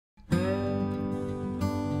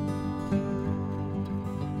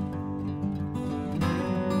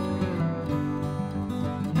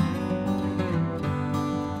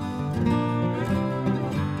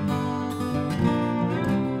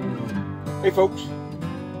Hey folks,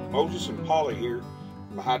 Moses and Polly here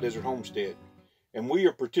from the High Desert Homestead, and we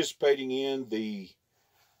are participating in the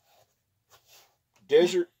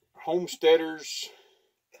Desert Homesteaders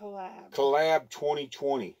Collab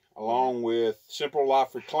 2020, along with Simple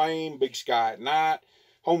Life Reclaim, Big Sky at Night,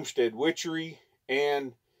 Homestead Witchery,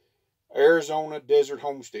 and Arizona Desert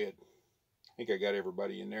Homestead. I think I got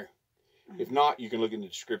everybody in there. If not, you can look in the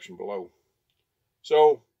description below.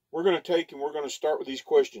 So we're going to start with these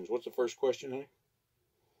questions. What's the first question,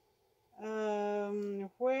 honey?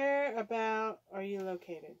 Where about are you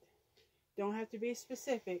located? Don't have to be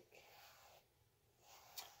specific.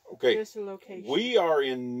 Okay. Just a location. We are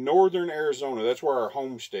in northern Arizona. That's where our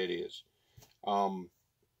homestead is.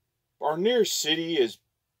 Our nearest city is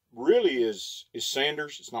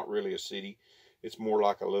Sanders. It's not really a city. It's more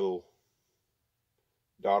like a little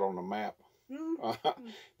dot on the map.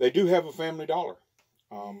 They do have a Family Dollar.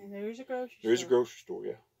 There's a grocery store. There's a grocery store,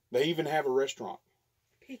 yeah. They even have a restaurant.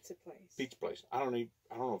 Pizza place. Pizza place. I don't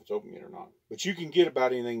know if it's open yet or not. But you can get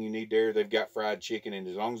about anything you need there. They've got fried chicken, and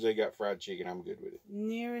as long as they got fried chicken, I'm good with it.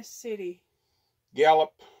 Nearest city.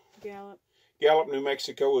 Gallup, Gallup, New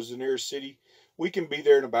Mexico is the nearest city. We can be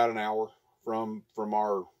there in about an hour from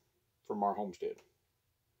our homestead.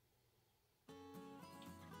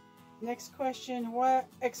 Next question.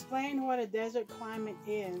 Explain what a desert climate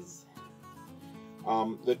is.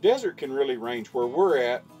 The desert can really range. Where we're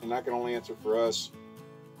at, and I can only answer for us,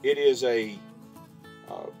 it is a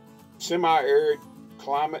semi-arid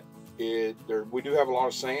climate. We do have a lot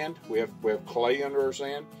of sand. We have clay under our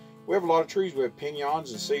sand. We have a lot of trees. We have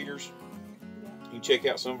piñons and cedars. You can check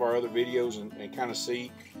out some of our other videos and kind of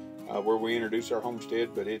see where we introduce our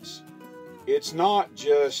homestead. But it's not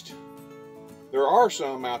just. There are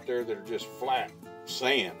some out there that are just flat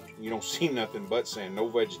sand. You don't see nothing but sand, no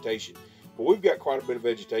vegetation. But we've got quite a bit of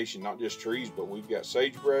vegetation, not just trees, but we've got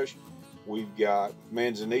sagebrush, we've got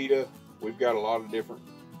manzanita, we've got a lot of different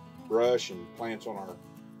brush and plants on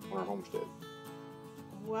our homestead.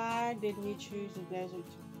 Why did we choose the desert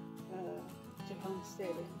to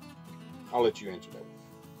homestead in? I'll let you answer that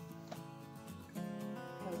one.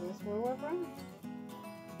 Because that's where we're from.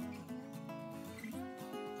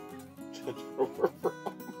 That's where we're from.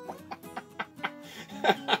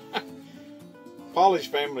 Polly's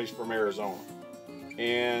family's from Arizona,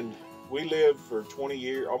 and we lived for 20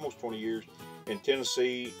 years, almost 20 years, in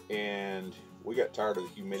Tennessee, and we got tired of the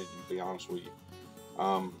humidity, to be honest with you.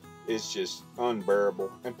 It's just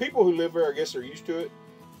unbearable. And people who live there, I guess they're used to it,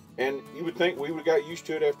 and you would think we would have got used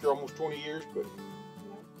to it after almost 20 years, but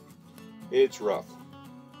it's rough.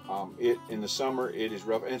 In the summer, it is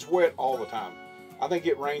rough, and it's wet all the time. I think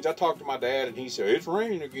it rains. I talked to my dad, and he said, it's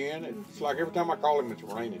raining again. It's like every time I call him, it's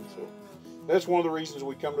raining. So that's one of the reasons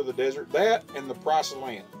we come to the desert. That and the price of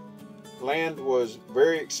land. Land was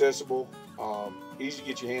very accessible, easy to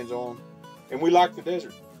get your hands on. And we like the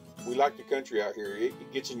desert. We like the country out here.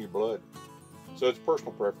 It gets in your blood. So it's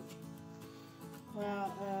personal preference.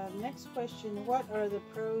 Well, next question. What are the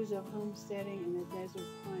pros of homesteading in a desert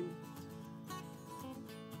climate?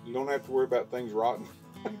 You don't have to worry about things rotting.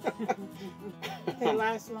 They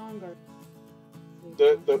last longer.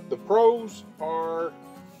 The pros are,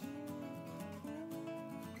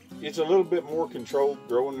 it's a little bit more controlled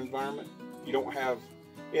growing environment. You don't have,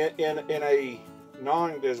 in a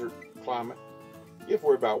non-desert climate, you have to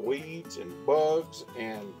worry about weeds and bugs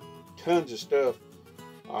and tons of stuff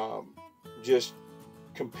just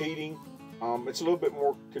competing. It's a little bit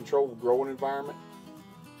more controlled growing environment.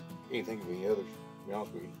 Can't think of any others, to be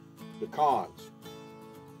honest with you. The cons.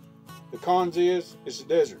 The cons is, it's a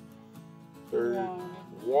desert.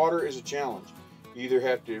 Water is a challenge. You either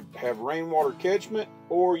have to have rainwater catchment,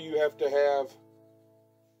 or you have to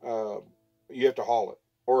haul it,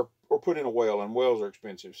 or put in a well, and wells are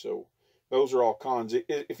expensive. So those are all cons.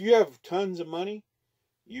 If you have tons of money,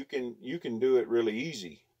 you can do it really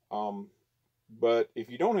easy. But if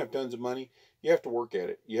you don't have tons of money, you have to work at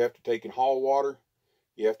it. You have to take and haul water.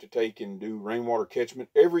 You have to take and do rainwater catchment.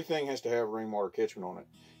 Everything has to have rainwater catchment on it.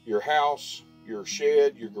 Your house, your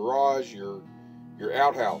shed, your garage, your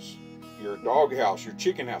outhouse, your dog house, your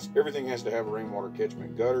chicken house, everything has to have a rainwater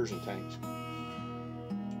catchment, gutters and tanks.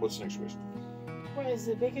 What's the next question? What is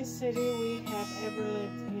the biggest city we have ever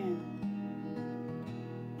lived in?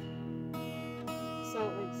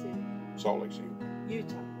 Salt Lake City. Salt Lake City.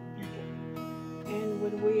 Utah. And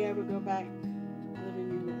would we ever go back living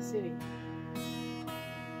in that city?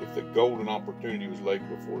 If the golden opportunity was laid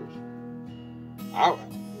before us. I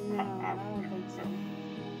don't think so.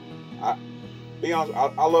 Be honest,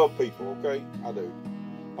 I love people, okay? I do.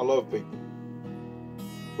 I love people.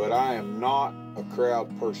 But I am not a crowd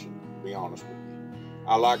person, to be honest with you.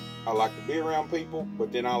 I like to be around people,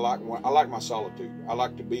 but then I like my solitude. I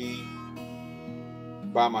like to be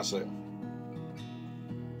by myself.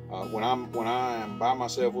 When I am by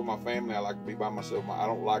myself with my family, I like to be by myself. I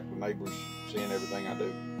don't like the neighbors seeing everything I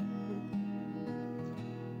do.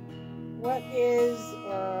 What is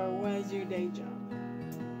or was your day job?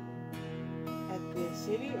 At the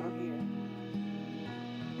city or here?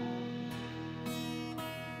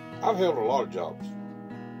 I've held a lot of jobs.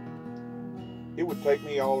 It would take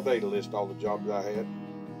me all day to list all the jobs I had.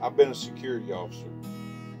 I've been a security officer,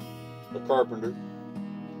 a carpenter.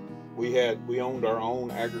 We owned our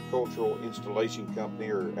own agricultural installation company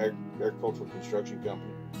or agricultural construction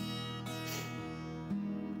company.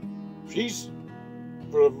 She's,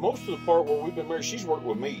 for most of the part where we've been married, she's worked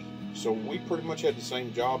with me. So we pretty much had the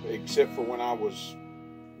same job except for when I was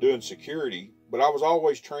doing security. But I was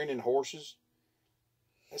always training horses.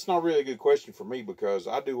 That's not really a good question for me because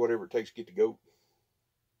I do whatever it takes to get the goat.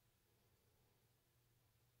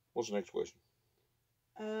 What's the next question?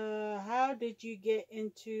 How did you get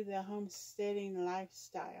into the homesteading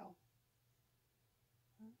lifestyle?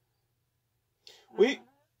 We've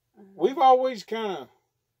always kind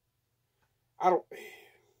of,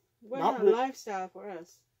 What's not really, lifestyle for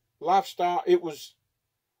us? Lifestyle, it was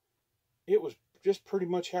just pretty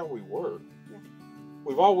much how we were. Yeah.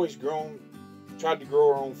 We've always tried to grow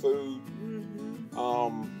our own food.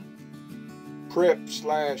 Prep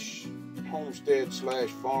 / homestead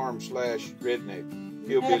 / farm / redneck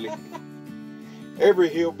hillbilly. Every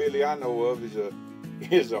hillbilly I know of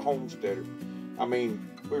is a homesteader. I mean,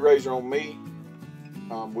 we raise our own meat.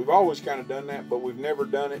 We've always kind of done that, but we've never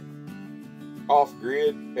done it off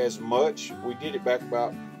grid as much. We did it back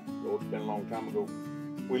about, it's been a long time ago.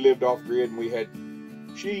 We lived off grid and we had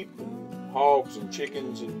sheep and hogs and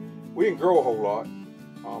chickens, and we didn't grow a whole lot.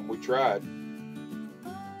 We tried,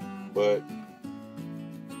 but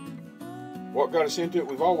what got us into it,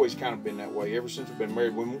 we've always kind of been that way ever since we've been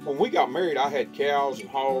married. When we got married, I had cows and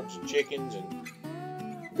hogs and chickens and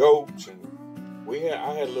goats, and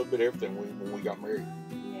I had a little bit of everything when we got married.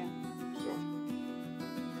 Yeah. So.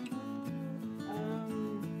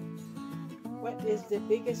 What is the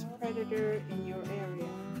biggest predator in your area?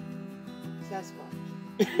 Sasquatch.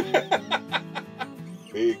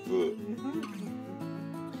 Bigfoot.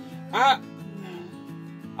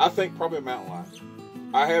 I think probably a mountain lion.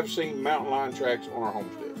 I have seen mountain lion tracks on our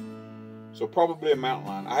homestead. So probably a mountain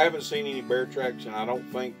lion. I haven't seen any bear tracks, and I don't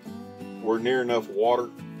think we're near enough water.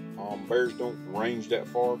 Bears don't range that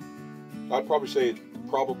far. So I'd probably say it's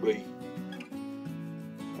probably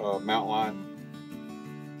mountain lion.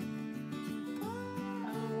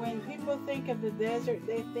 When people think of the desert,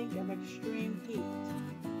 they think of extreme heat.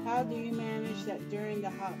 How do you manage that during the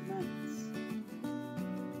hot months?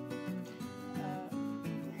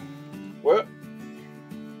 Well,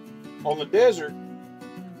 on the desert,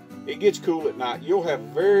 it gets cool at night. You'll have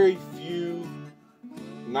very few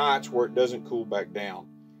nights where it doesn't cool back down.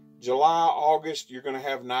 July, August, you're going to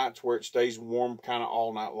have nights where it stays warm kind of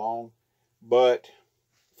all night long. But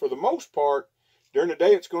for the most part, during the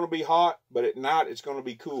day it's going to be hot, but at night it's going to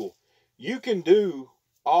be cool. You can do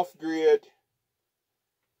off-grid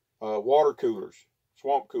water coolers,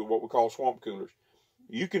 what we call swamp coolers.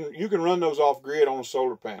 You can run those off-grid on a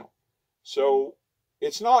solar panel. So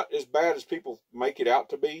it's not as bad as people make it out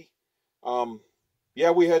to be.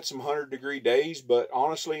 Yeah, we had some 100-degree days, but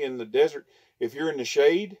honestly, in the desert, if you're in the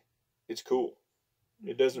shade, it's cool.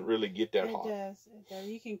 It doesn't really get that hot. It does.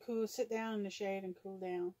 You can sit down in the shade and cool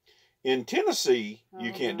down. In Tennessee,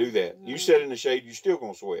 you can't do that. No. You sit in the shade, you're still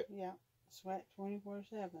going to sweat. Yeah, sweat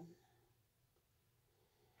 24/7.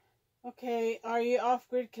 Okay, are you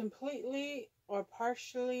off-grid completely or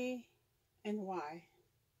partially, and why?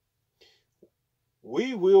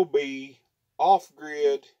 We will be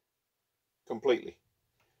off-grid completely.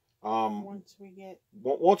 Once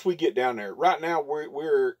we get down there. Right now,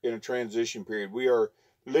 we're in a transition period. We are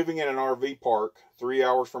living in an RV park 3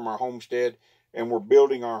 hours from our homestead, and we're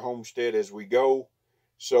building our homestead as we go.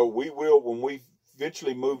 So we will, when we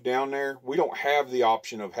eventually move down there, we don't have the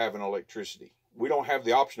option of having electricity. We don't have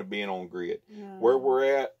the option of being on grid. No. Where we're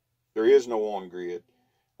at, there is no on grid.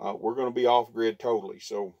 We're going to be off grid totally.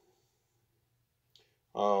 So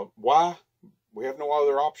why? We have no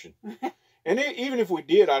other option. And even if we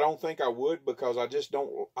did, I don't think I would, because I just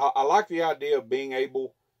don't. I like the idea of being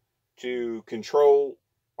able to control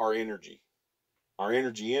our energy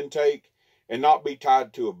intake, and not be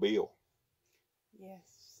tied to a bill.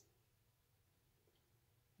 Yes.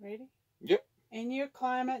 Ready? Yep. In your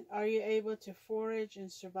climate, are you able to forage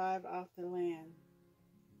and survive off the land?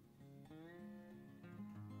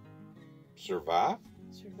 Survive?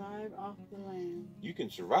 Survive off the land. You can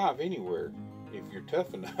survive anywhere if you're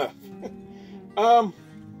tough enough. Mm-hmm.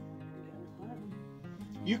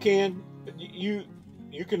 You can. You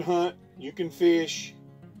can hunt. You can fish.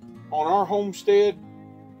 On our homestead,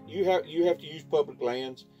 you have to use public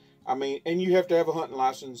lands. I mean, and you have to have a hunting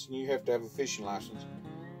license and you have to have a fishing license.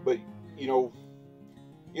 But you know,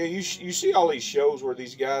 yeah, you see all these shows where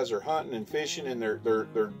these guys are hunting and fishing and they're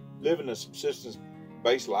living a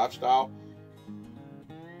subsistence-based lifestyle.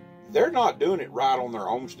 They're not doing it right on their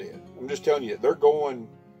homestead. I'm just telling you, they're going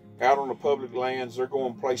out on the public lands. They're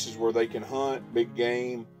going places where they can hunt big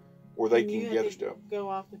game, where they can gather stuff. Go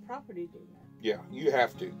off the property, do that. Yeah, you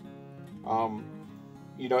have to.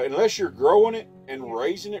 You know, unless you're growing it and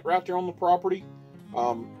raising it right there on the property,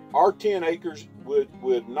 our 10 acres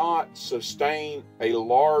would not sustain a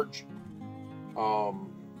large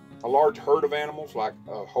herd of animals, like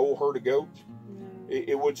a whole herd of goats. No.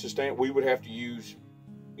 It would sustain. We would have to use,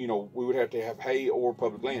 you know, we would have to have hay or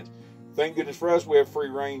public lands. Thank goodness for us, we have free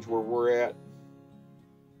range where we're at.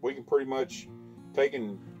 We can pretty much take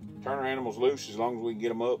and turn our animals loose as long as we can get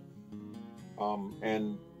them up,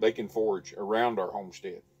 and they can forage around our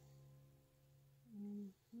homestead.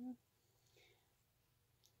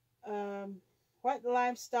 Mm-hmm. What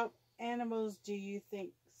livestock animals do you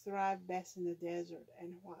think thrive best in the desert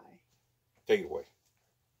and why? Take it away.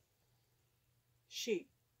 Sheep,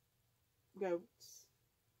 goats,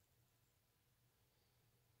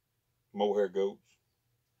 Mohair goats.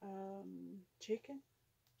 Chicken.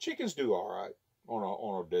 Chickens do all right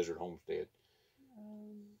on a desert homestead.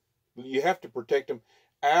 You have to protect them.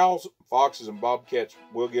 Owls, foxes, and bobcats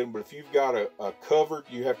will get them, but if you've got a covered,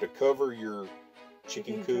 you have to cover your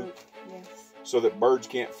chicken coop, yes, so that birds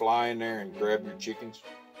can't fly in there and grab your chickens.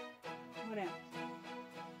 What else?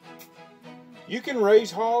 You can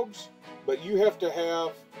raise hogs, but you have to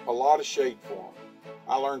have a lot of shade for them.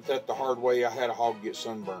 I learned that the hard way. I had a hog get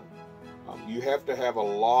sunburned. You have to have a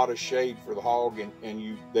lot of shade for the hog,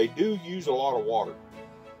 and they do use a lot of water.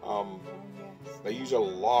 Yes. They use a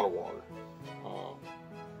lot of water.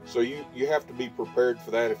 So you have to be prepared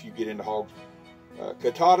for that if you get into hogs.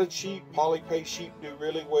 Catotted sheep, polypace sheep do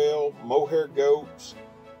really well. Mohair goats,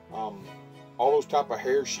 all those type of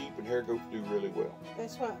hair sheep and hair goats do really well.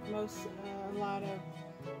 That's what a lot of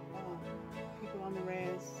people on the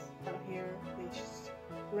res out here, they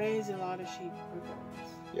raise a lot of sheep or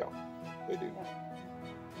goats. Yeah, they do. Yeah.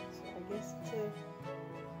 So I guess it's a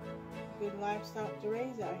good livestock to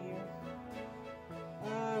raise out here.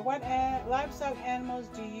 What livestock animals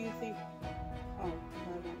do you think? Oh,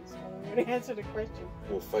 I already answered the question.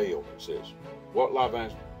 Will fail, it says. What live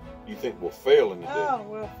animals do you think will fail in the desert? Oh,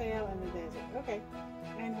 will fail in the desert. Okay,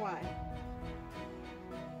 and why?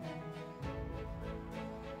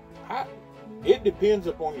 It depends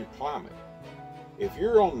upon your climate. If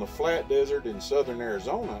you're on the flat desert in southern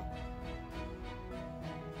Arizona,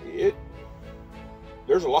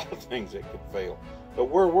 there's a lot of things that could fail. But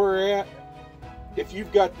where we're at, if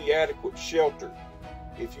you've got the adequate shelter,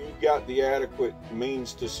 if you've got the adequate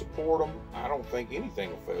means to support them, I don't think anything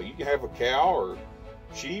will fail. You can have a cow or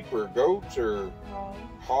sheep or goats or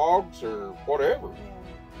hogs or whatever. Yeah.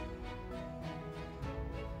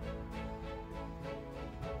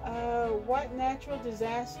 What natural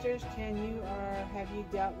disasters can you or have you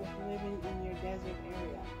dealt with living in your desert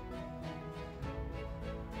area?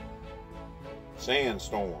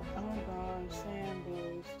 Sandstorm. Oh gosh, sand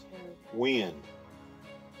blows terrible. Wind.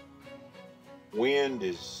 Wind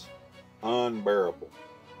is unbearable.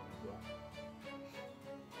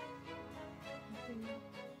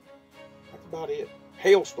 That's about it.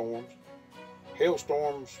 Hailstorms.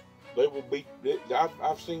 Hailstorms, they will be.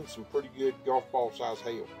 I've seen some pretty good golf ball size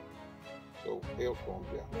hail. So hailstorms,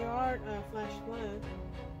 yeah. There are flash flood.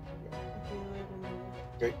 Yeah. If you live in there.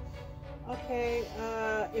 Okay. Okay.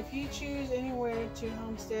 If you choose anywhere to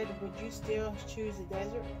homestead, would you still choose the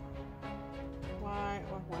desert? Why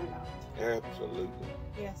or why not? Absolutely.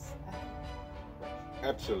 Yes.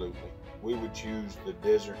 Absolutely. We would choose the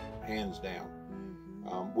desert hands down.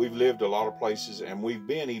 Mm-hmm. We've lived a lot of places, and we've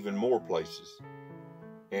been even more places.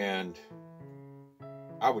 And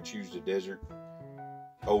I would choose the desert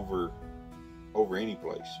over any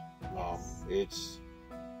place. Yes. It's,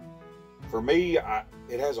 for me,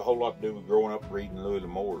 it has a whole lot to do with growing up reading Louis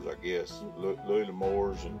L'Amour's, I guess. Louis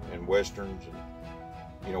L'Amour's and Westerns. And,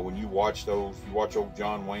 you know, when you watch those, you watch old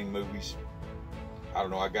John Wayne movies, I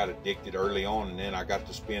don't know, I got addicted early on, and then I got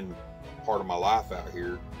to spend part of my life out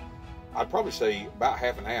here. I'd probably say about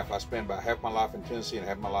half and half. I spent about half my life in Tennessee and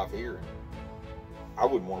half my life here. I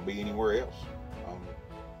wouldn't want to be anywhere else.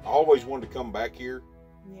 I always wanted to come back here.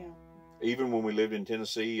 Yeah. even when we lived in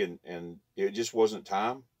Tennessee, and it just wasn't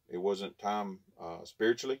time. It wasn't time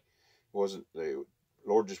spiritually. It wasn't, the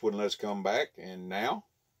Lord just wouldn't let us come back, and now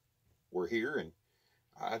we're here, and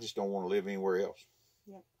I just don't want to live anywhere else.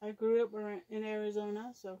 Yeah, I grew up in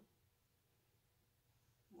Arizona, so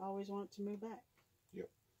I always wanted to move back. Yep.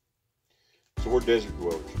 So we're desert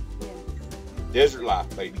dwellers. Yeah. Desert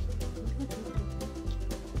life, baby.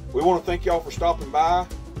 We want to thank y'all for stopping by.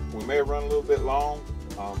 We may have run a little bit long,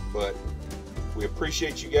 but we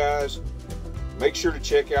appreciate you guys. Make sure to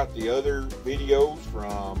check out the other videos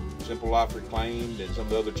from Simple Life Reclaimed and some of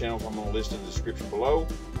the other channels I'm going to list in the description below.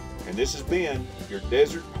 And this has been your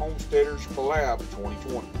Desert Homesteaders Collab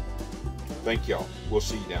 2020. Thank y'all. We'll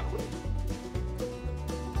see you down the road.